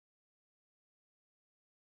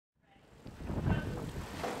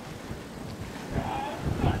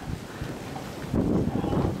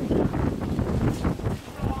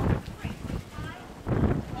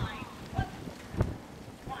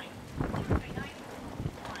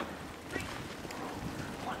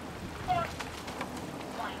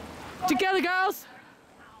Together, girls.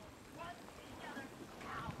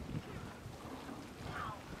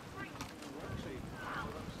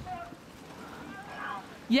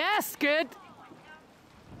 Yes, good.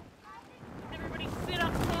 Everybody sit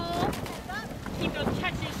up tall. Keep those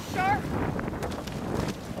catches sharp.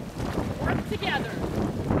 Work together.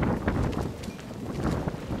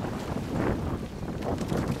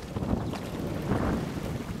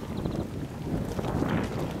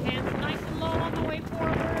 Hands nice and low on the way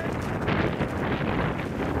forward.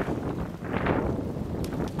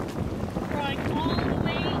 Drawing all the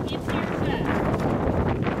way into your chest.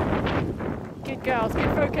 Good girls,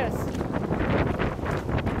 good focus.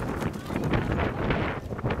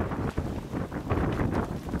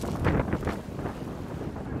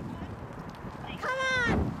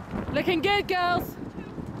 Looking good, girls.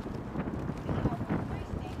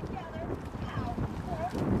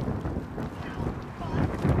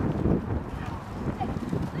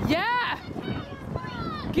 Yeah!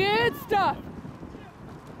 Good stuff.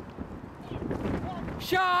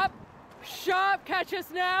 Sharp, sharp catches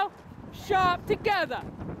now. Sharp together.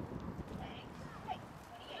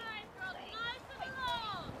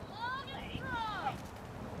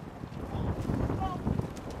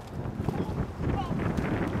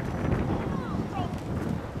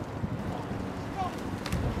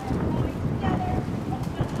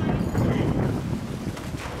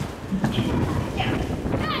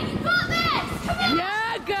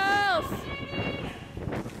 Yeah, girls!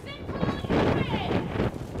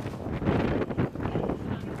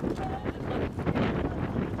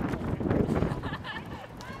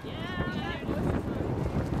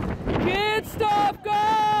 Good stuff,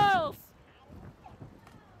 girls!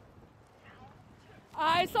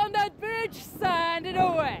 Eyes on that bridge, sand it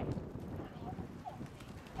away.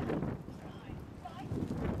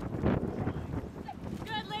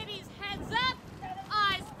 Good, ladies, heads up,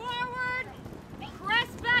 eyes forward, press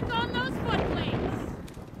back on those foot plates.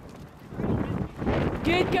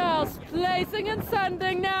 Good girls, placing and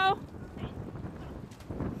sanding now.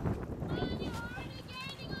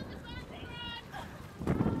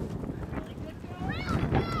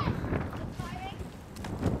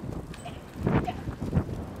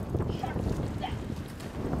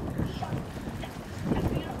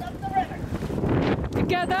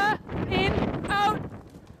 Together, in, out.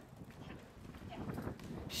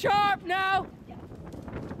 Sharp now.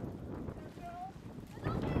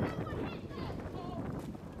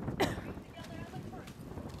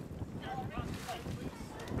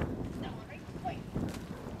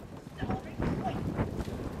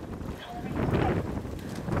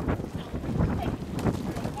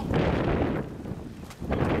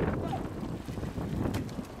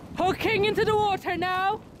 Hooking into the water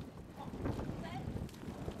now.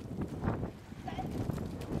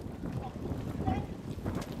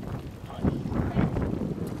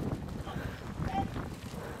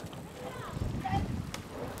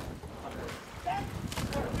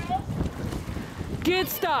 Good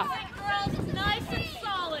stuff. Girls, nice and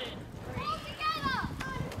solid.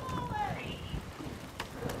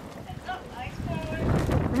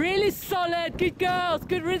 Really solid. Good girls.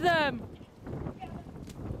 Good rhythm.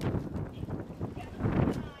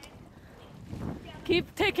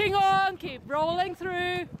 Keep ticking on. Keep rolling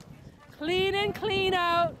through. Clean in, clean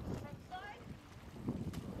out.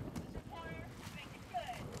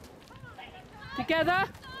 Together.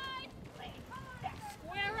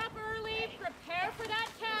 Square up early, prepare for that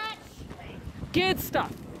catch. Good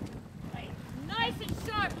stuff. Nice and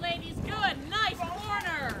sharp, ladies. Good. Nice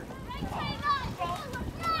corner.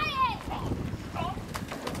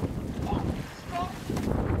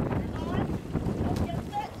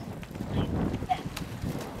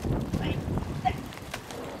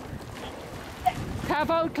 Tap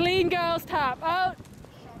out clean, girls. Tap out.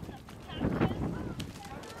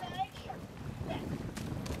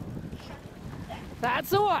 That's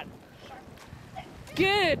the one.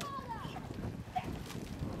 Good.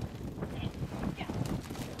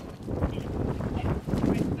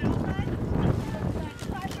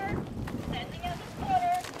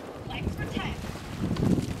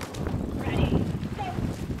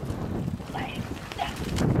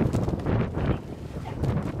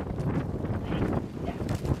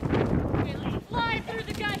 Fly through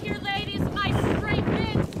the gut here, ladies. Nice straight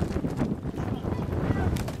bends.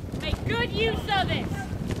 Make good use of it.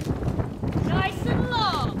 Nice and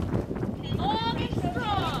long. Long and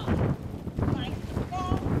strong.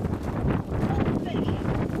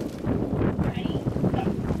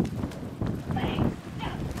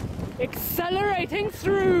 Accelerating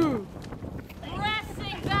through.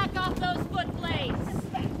 Pressing back off those foot plates.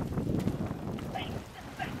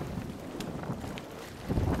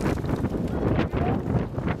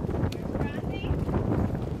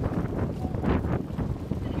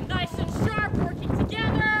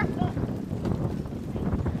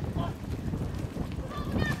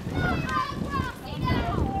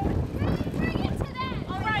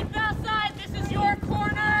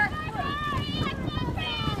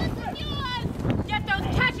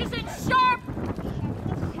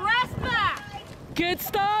 Good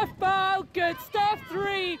stuff, Bo. Good stuff.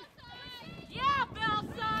 3. Yeah,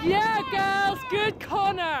 Bellside. Yeah, girls. Good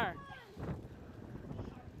corner.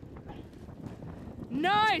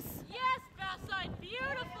 Nice. Yes, Bellside.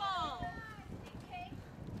 Beautiful.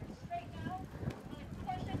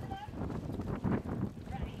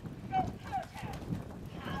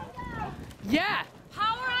 Yeah.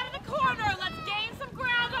 Power out of the corner. Let's gain some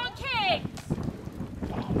ground on Kings.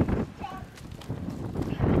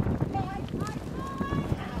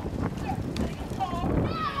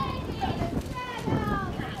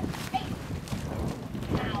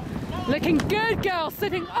 Looking good, girls.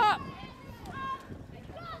 Sitting up.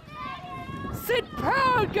 Sit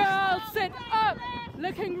proud, girls. Sit up.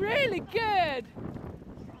 Looking really good.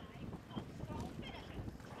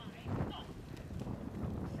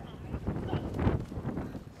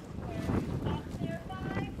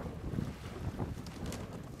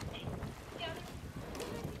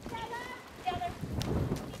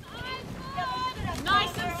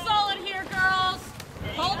 Nice and solid here, girls.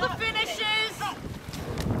 Hold the finishes.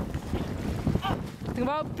 Think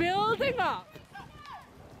about building up.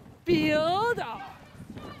 Build up.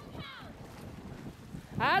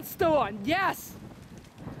 That's the one. Yes.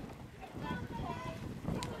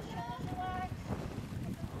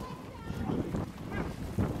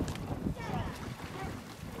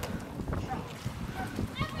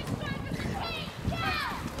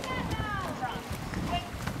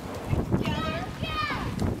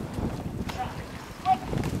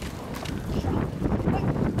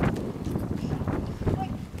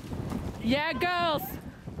 Yeah, girls.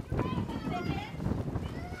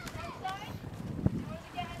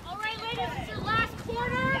 All right, ladies, it's your last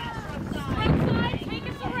quarter. Strike side, take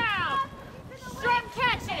us around. Sharp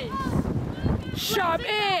catches. Sharp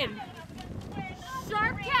in.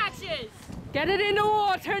 Sharp catches. Get it in the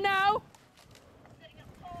water now.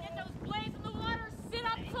 Get those blades in the water. Sit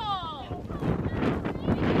up tall.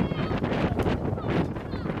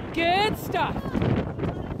 Good stuff.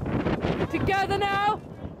 Together now.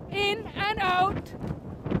 In and out.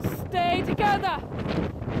 Stay together.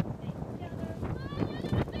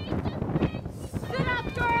 Sit up,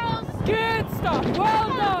 girls. Good stuff. Well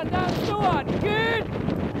done. That's the one. Good.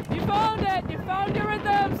 You found it. You found your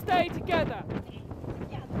rhythm. Stay together.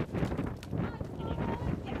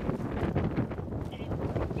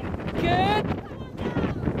 Good.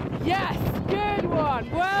 Yes. Good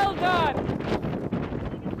one. Well done.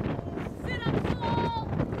 Sit up tall.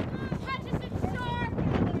 Catches it sharp.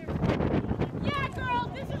 Yeah, girls,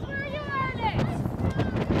 this is where you earn it.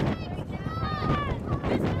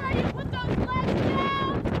 This is where you put those legs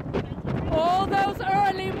down. All those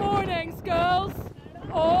early mornings, girls.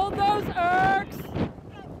 All those ergs.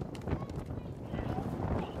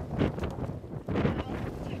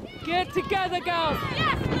 Get together, girls.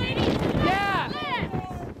 Yes, ladies. Yeah. Lift.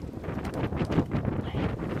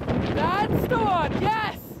 That's the one.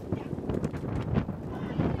 Yes.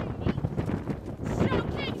 Show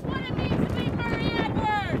Kings what it means to be Murray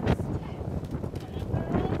Edwards.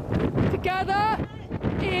 Together.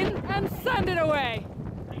 In and send it away.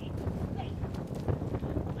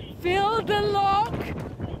 Feel the lock.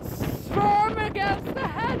 Firm against the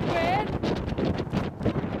headwind.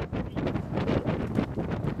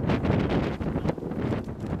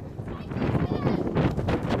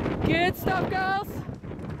 Good stuff, girls.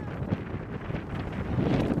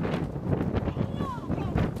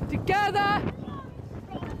 Together.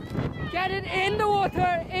 Get it in the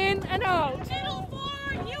water, in and out. Middle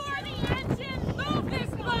forward, you are the engine. Move this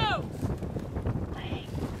boat.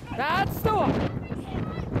 That's the one.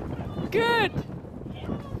 Good.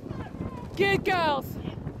 Good, girls.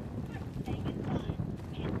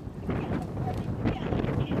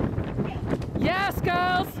 Yes,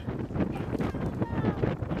 girls.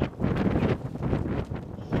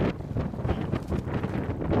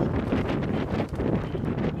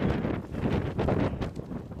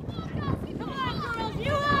 Come on, girls,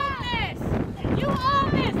 you own this. You own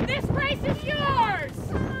this. This race is yours.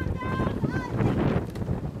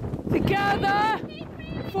 Together.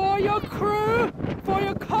 For your crew. For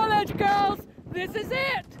your college girls. This is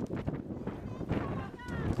it.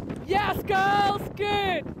 Yes, girls.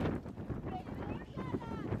 Good.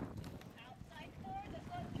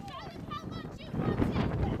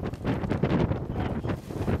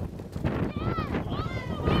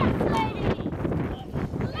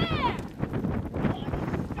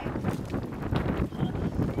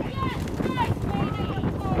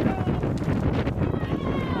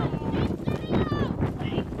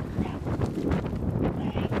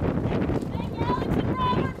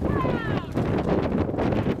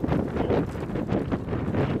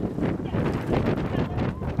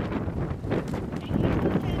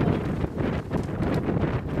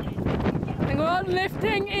 on,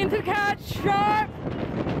 lifting into catch, sharp.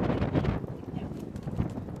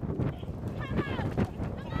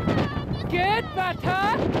 Good,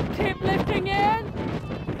 better. Keep lifting in.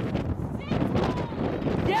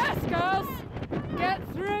 Yes, girls. Get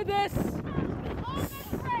through this.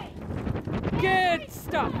 Good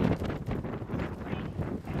stuff.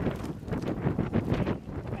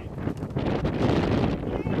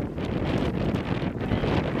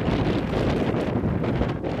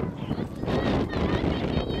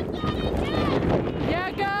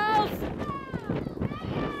 Yeah, girls.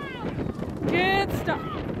 Good stuff.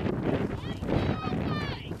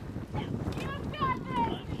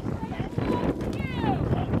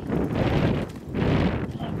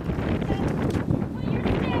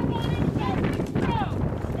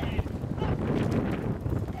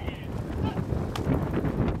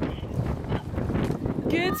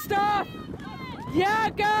 Good stuff! Yeah,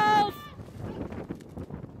 girls!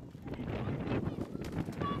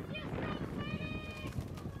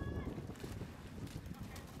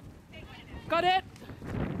 Got it?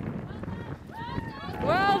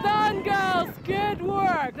 Well done, girls! Good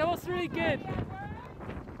work! That was really good.